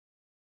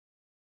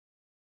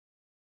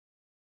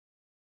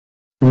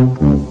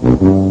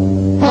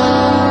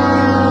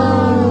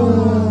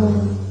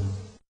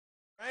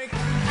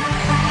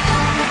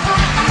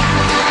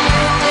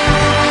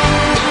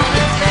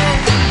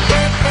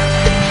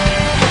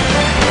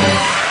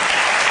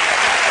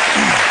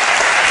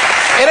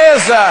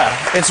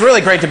It's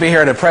really great to be here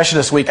at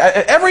Impressionist Week.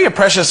 Every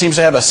impressionist seems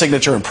to have a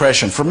signature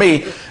impression. For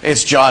me,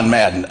 it's John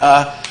Madden.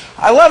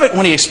 I love it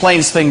when he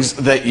explains things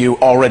that you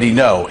already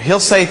know. He'll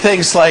say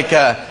things like,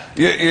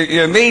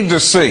 you need to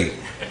see.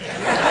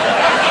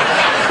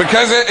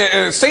 Because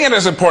seeing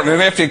is important,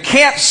 and if you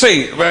can't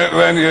see,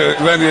 then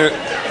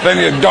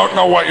you don't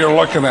know what you're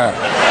looking at.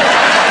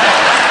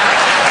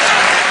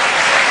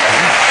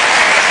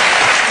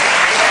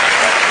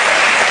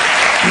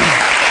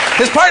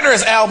 His partner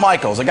is Al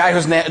Michaels, a guy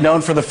who's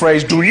known for the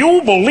phrase, "Do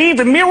you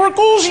believe in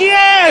miracles?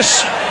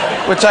 Yes!"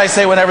 Which I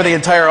say whenever the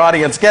entire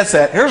audience gets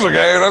that. Here's a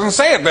guy who doesn't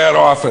say it that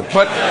often.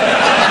 But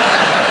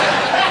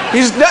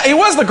he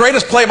was the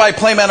greatest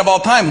play-by-play man of all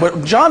time.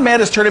 But John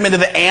Madden has turned him into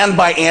the "and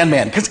by and"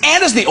 man. Because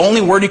 "and" is the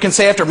only word you can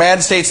say after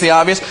Madden states the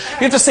obvious.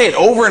 You have to say it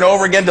over and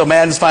over again until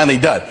Madden's finally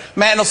done.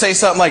 Madden will say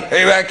something like,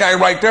 "Hey, that guy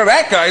right there,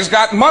 that guy's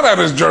got mud on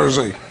his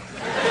jersey."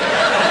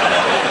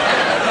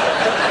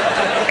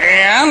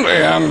 And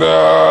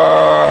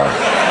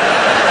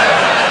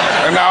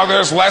now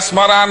there's less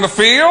mud on the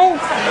field.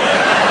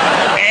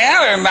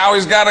 And now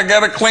he's got to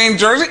get a clean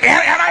jersey.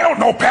 And I don't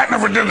know, Pat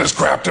never did this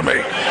crap to me.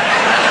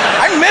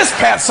 I miss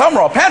Pat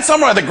Summerall. Pat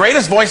Summerall had the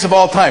greatest voice of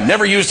all time.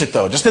 Never used it,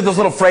 though. Just did those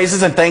little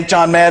phrases and thanked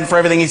John Madden for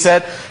everything he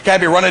said.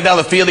 Guy'd be running down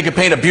the field. He could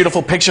paint a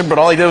beautiful picture, but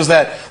all he did was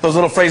those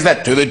little phrases,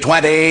 to the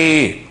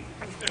 20,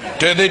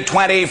 to the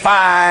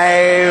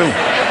 25,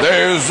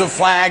 there's a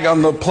flag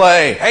on the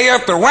play. Hey,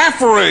 if the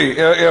referee,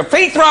 if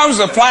he throws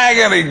the flag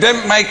and he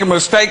didn't make a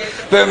mistake,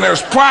 then there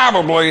is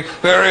probably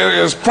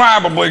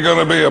going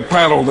to be a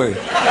penalty.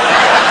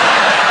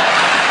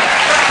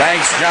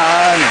 Thanks,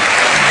 John.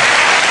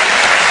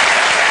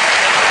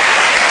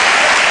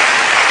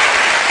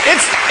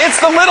 It's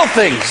the little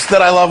things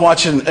that I love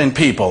watching in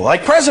people,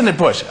 like President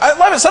Bush. I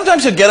love it.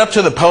 Sometimes he'll get up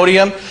to the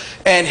podium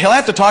and he'll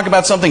have to talk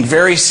about something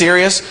very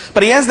serious,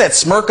 but he has that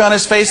smirk on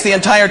his face the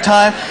entire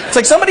time. It's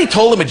like somebody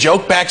told him a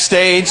joke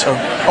backstage,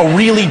 a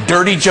really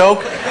dirty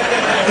joke,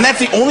 and that's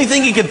the only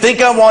thing he can think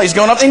of while he's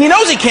going up. And he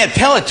knows he can't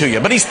tell it to you,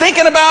 but he's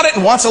thinking about it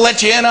and wants to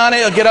let you in on it.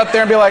 He'll get up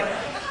there and be like,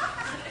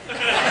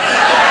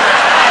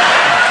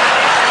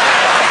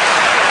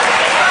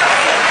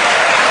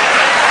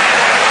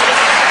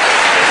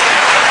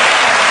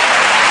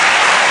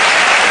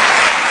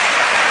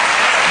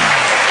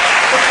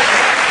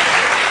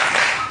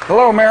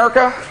 "Hello,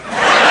 America,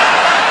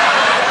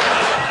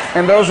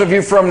 and those of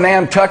you from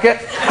Nantucket."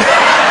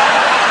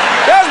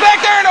 Guys back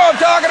there know what I'm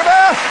talking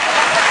about.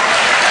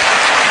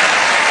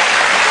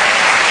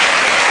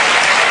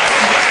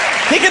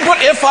 he can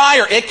put if-I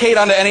or it-cate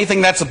onto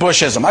anything that's a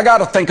Bushism. I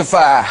gotta think if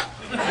I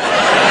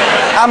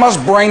must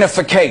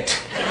brainificate.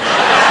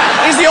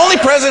 He's the only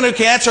president who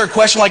can answer a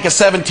question like a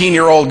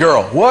 17-year-old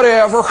girl.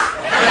 Whatever.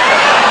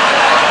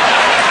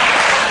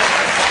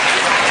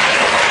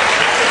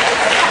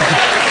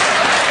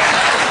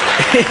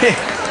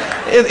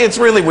 It's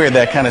really weird,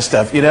 that kind of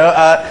stuff, you know.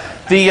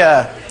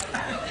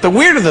 The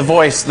weirder the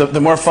voice,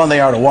 the more fun they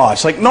are to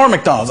watch. Like Norm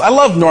Macdonald. I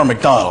love Norm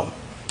Macdonald.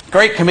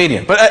 Great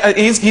comedian. But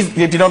if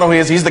you don't know who he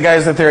is, he's the guy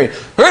who's the theory.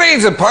 Who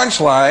needs a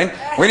punchline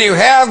when you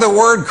have the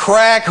word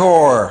crack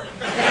whore?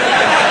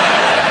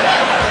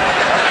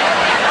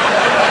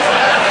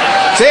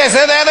 See, I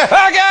said that.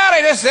 Oh, God,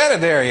 I just said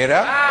it there, you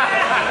know.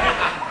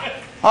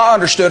 I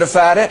understood if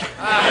I'd it.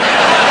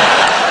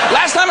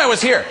 Last time I was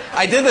here,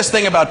 I did this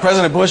thing about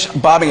President Bush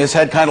bobbing his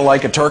head kind of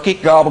like a turkey,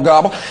 gobble,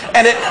 gobble.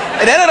 And it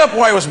ended up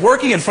where I was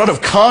working in front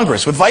of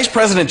Congress with Vice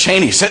President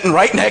Cheney sitting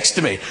right next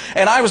to me.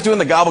 And I was doing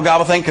the gobble,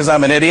 gobble thing because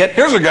I'm an idiot.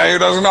 Here's a guy who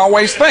doesn't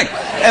always think.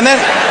 And then,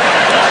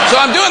 so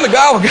I'm doing the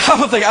gobble,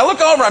 gobble thing. I look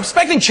over, I'm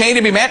expecting Cheney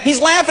to be mad. He's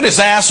laughing his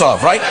ass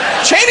off, right?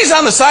 Cheney's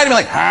on the side of me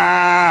like,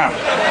 ha,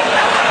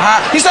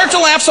 ha. He starts to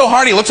laugh so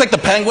hard, he looks like the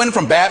penguin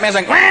from Batman. He's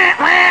like, wah,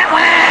 wah, wah,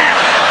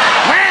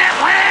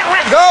 wah, wah,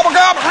 wah, gobble,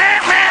 gobble,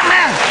 wah, wah,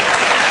 wah.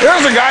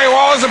 Here's a guy who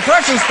all his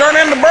impressions turn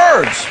into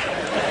birds.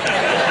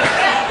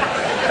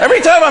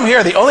 Every time I'm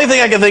here, the only thing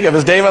I can think of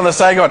is Dave on the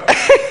side going,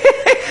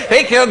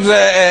 "Hey kids,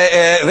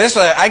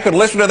 I could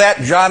listen to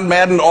that John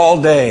Madden all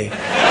day."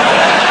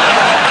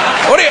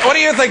 What do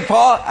you think,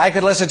 Paul? I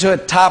could listen to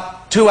it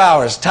 2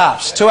 hours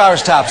tops. 2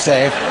 hours tops,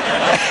 Dave.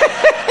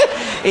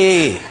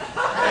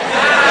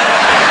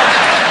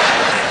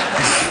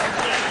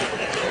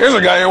 Here's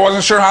a guy who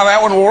wasn't sure how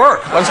that would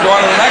work. Let's go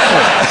on to the next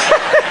one.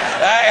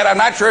 And I'm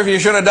not sure if you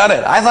should have done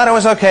it. I thought it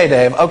was okay,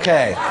 Dave.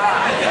 Okay.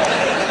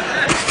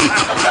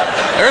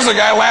 There's a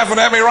guy laughing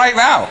at me right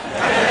now.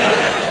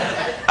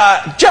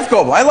 Jeff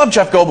Goldblum. I love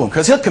Jeff Goldblum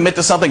because he'll commit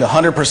to something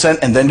 100%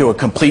 and then do a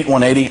complete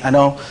 180. I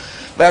know.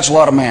 That's a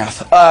lot of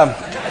math.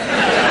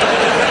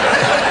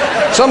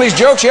 Some of these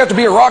jokes, you have to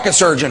be a rocket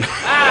surgeon. But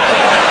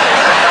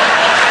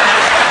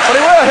he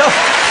will.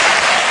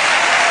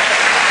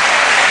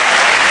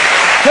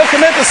 He'll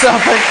commit to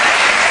something.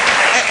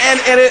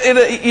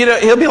 you know,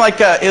 he'll be like,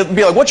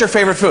 what's your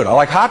favorite food? I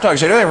like hot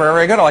dogs. They're very,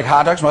 very good. I like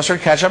hot dogs,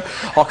 mustard, ketchup,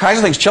 all kinds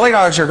of things. Chili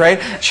dogs are great.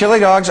 Chili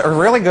dogs are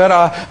really good.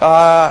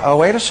 Oh,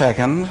 wait a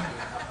second.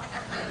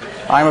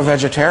 I'm a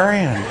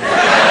vegetarian.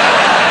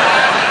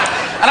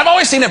 And I've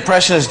always seen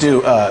impressionists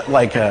do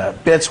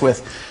bits where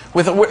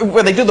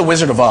they do the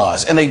Wizard of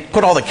Oz, and they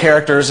put all the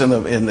characters in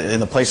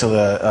the place of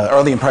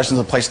or the impressions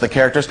in the place of the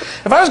characters.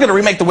 If I was going to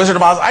remake the Wizard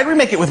of Oz, I'd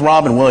remake it with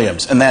Robin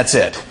Williams, and that's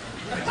it.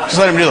 Just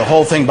let him do the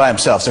whole thing by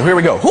himself. So here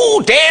we go.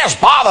 Who dares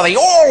bother the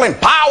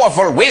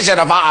all-powerful Wizard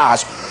of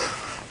Oz?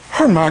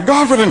 Oh my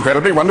God, what an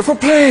incredibly wonderful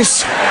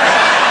place.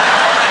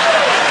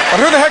 But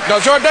who the heck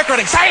does your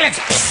decorating? Silence!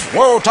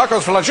 Whoa,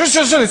 tacos for lunch. It's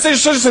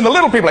just in the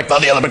little people like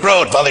Follow the Olympic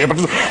Road, follow the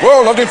Olympic Road.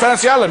 whoa, lovely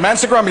fancy island, man,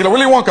 Sigramula,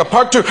 Willy Wonka,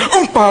 part 2.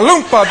 Oompa,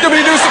 loompa,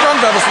 dibbity-doo,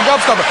 Sigramdavas, and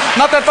gobstopper.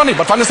 Not that funny,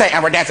 but fun to say.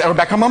 And we're dancing. And we're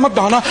back on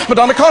Madonna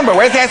Conbo.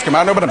 Where's the ice cream?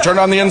 I don't know, but I'm turned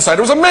on the inside.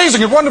 It was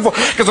amazing and wonderful.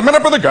 Because I met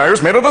up with a guy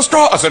who's made out of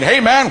straw. I said, hey,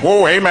 man.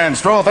 Whoa, hey, man,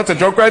 straw. That's a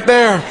joke right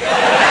there.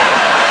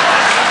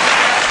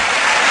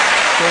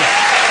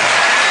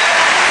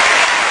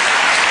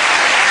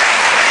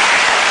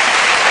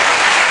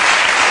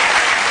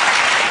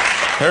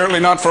 Apparently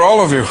not for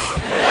all of you.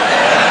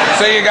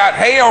 So you got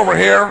hay over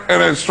here, and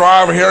then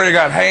straw over here. You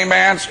got hay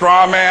man,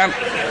 straw man.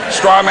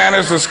 Straw man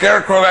is the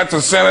scarecrow. That's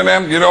a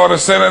synonym. You know what a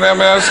synonym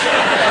is?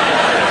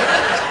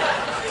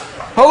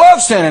 I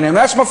love synonym.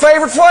 That's my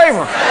favorite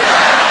flavor.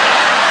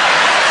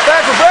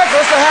 Back for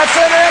breakfast, I had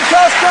synonym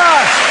toast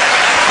crunch.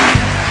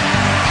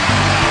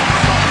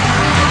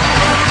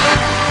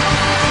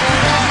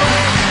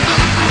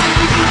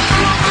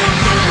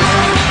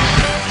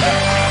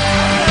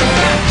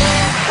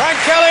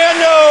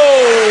 Caliendo!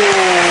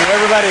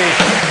 Everybody.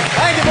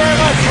 Thank you very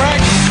much,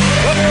 Frank.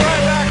 We'll be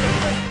right back.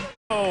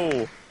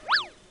 Oh.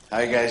 How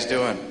you guys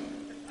doing?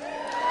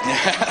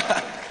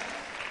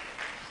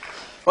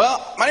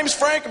 Well, my name's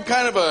Frank. I'm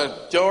kind of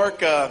a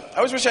dork. I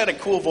always wish I had a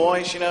cool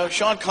voice, you know.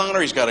 Sean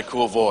Connery's got a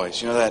cool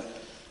voice. You know that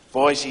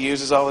voice he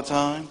uses all the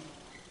time?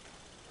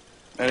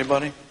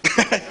 Anybody?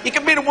 You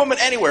can meet a woman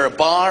anywhere. A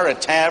bar, a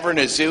tavern,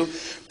 a zoo.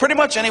 Pretty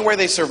much anywhere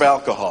they serve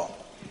alcohol.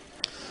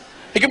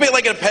 He could be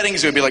like at a petting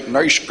zoo and be like,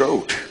 nice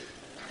goat.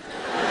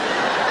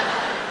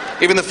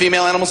 Even the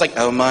female animals like,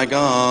 oh my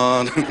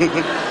God.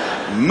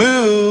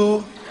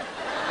 Moo.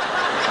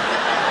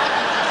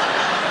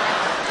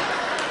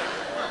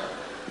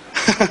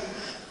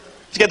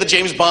 He's got the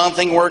James Bond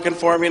thing working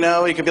for him, you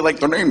know? He could be like,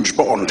 the name's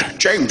Bond,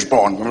 James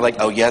Bond. And we're like,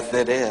 oh yes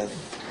it is.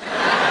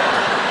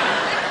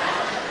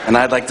 And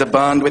I'd like to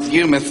bond with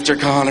you, Mr.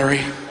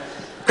 Connery.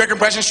 Quick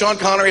impression, Sean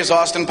Connery is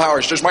Austin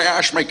Powers. Does my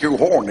ass make you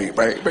horny,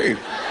 baby?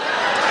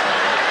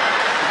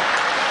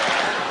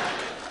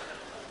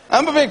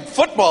 I'm a big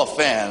football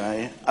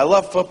fan. I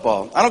love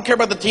football. I don't care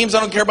about the teams. I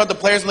don't care about the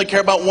players. I only care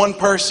about one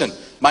person.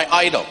 My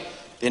idol.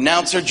 The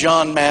announcer,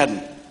 John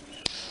Madden.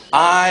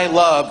 I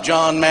love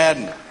John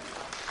Madden.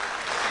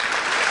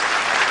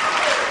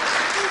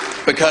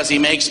 Because he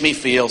makes me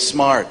feel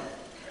smart.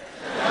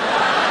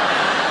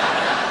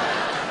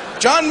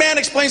 John Madden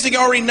explains things you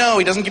already know.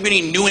 He doesn't give you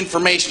any new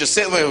information. Just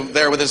sit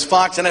there with his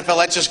Fox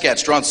NFL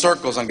Etch-a-Sketch drawing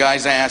circles on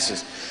guys'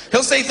 asses.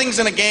 He'll say things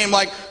in a game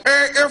like,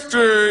 if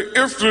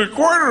the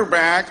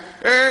quarterback,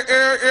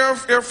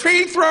 if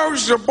he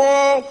throws the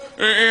ball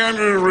and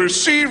the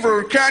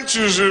receiver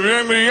catches it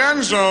in the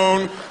end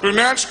zone, then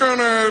that's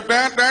gonna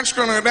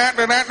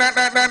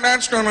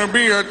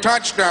be a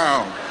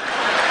touchdown.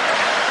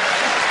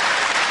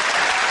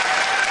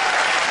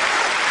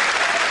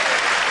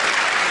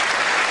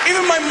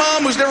 Even my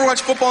mom, who's never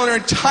watched football in her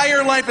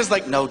entire life, is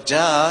like, no,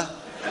 duh.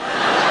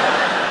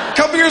 A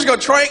couple years ago,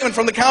 Troy Aikman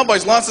from the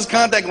Cowboys lost his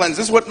contact lens.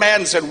 This is what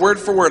Madden said, word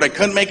for word. I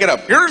couldn't make it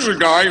up. Here's a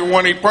guy who,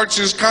 when he puts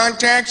his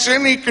contacts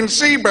in, he can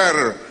see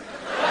better.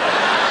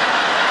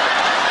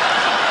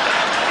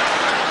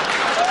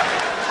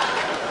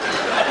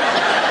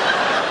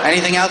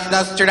 Anything else,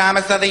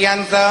 Nostradamus of the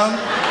end zone?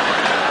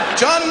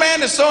 John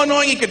Madden is so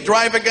annoying he could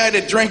drive a guy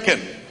to drinking.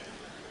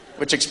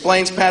 Which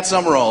explains Pat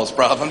Summerall's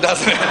problem,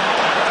 doesn't it?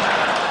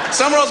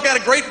 Summerall's got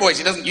a great voice.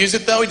 He doesn't use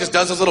it, though. He just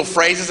does his little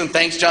phrases and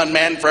thanks John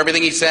Madden for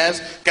everything he says.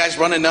 Guy's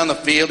running down the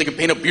field. He can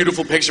paint a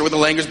beautiful picture with the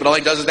language, but all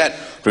he does is that.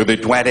 To the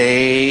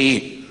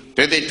 20,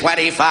 to the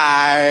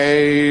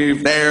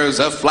 25, there's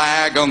a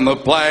flag on the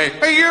play.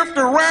 Hey, if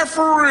the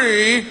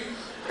referee,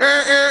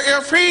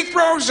 if he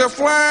throws a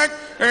flag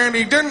and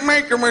he didn't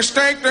make a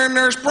mistake, then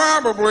there's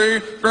probably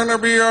going to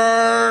be a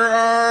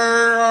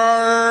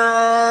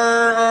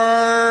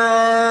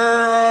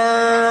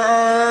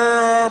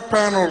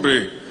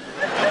penalty.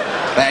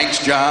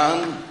 Thanks,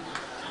 John.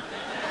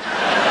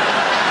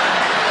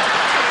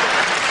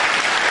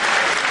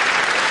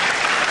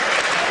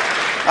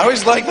 I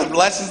always like the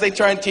lessons they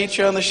try and teach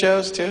you on the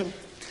shows, too.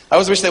 I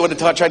always wish they would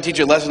have tried to teach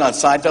you a lesson on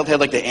Seinfeld. They had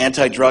like the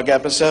anti-drug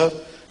episode. You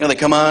know, they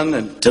come on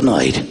and...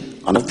 Tonight,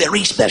 on a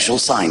very special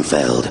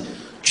Seinfeld,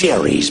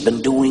 Jerry's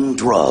been doing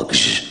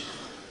drugs.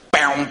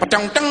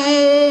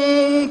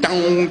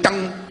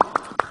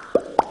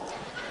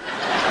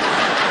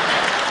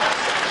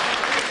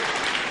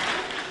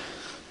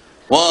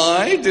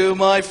 Why do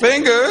my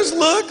fingers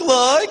look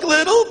like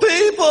little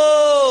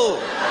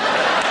people?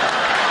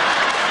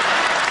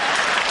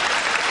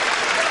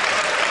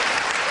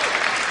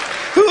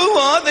 Who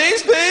are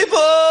these people?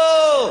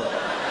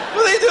 What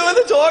are they doing?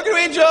 They're talking to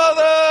each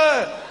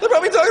other. They're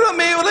probably talking about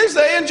me. What are they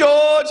saying?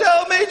 George,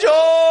 help me,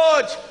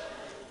 George.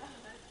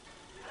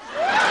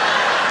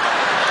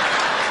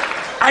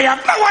 I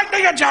have no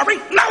idea, Jerry.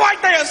 No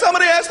idea.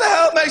 Somebody has to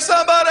help me.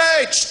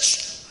 Somebody.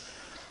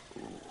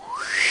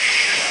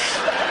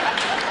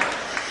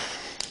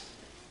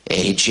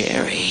 Hey,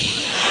 Jerry.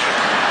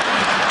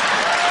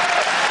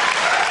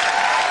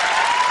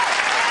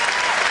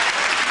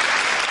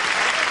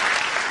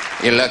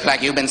 You look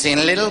like you've been seeing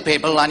little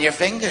people on your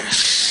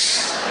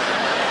fingers.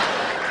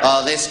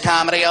 All this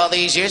comedy all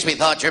these years, we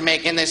thought you're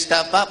making this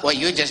stuff up. Well,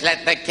 you just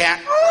let the cat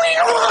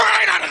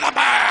right out of the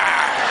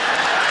bag.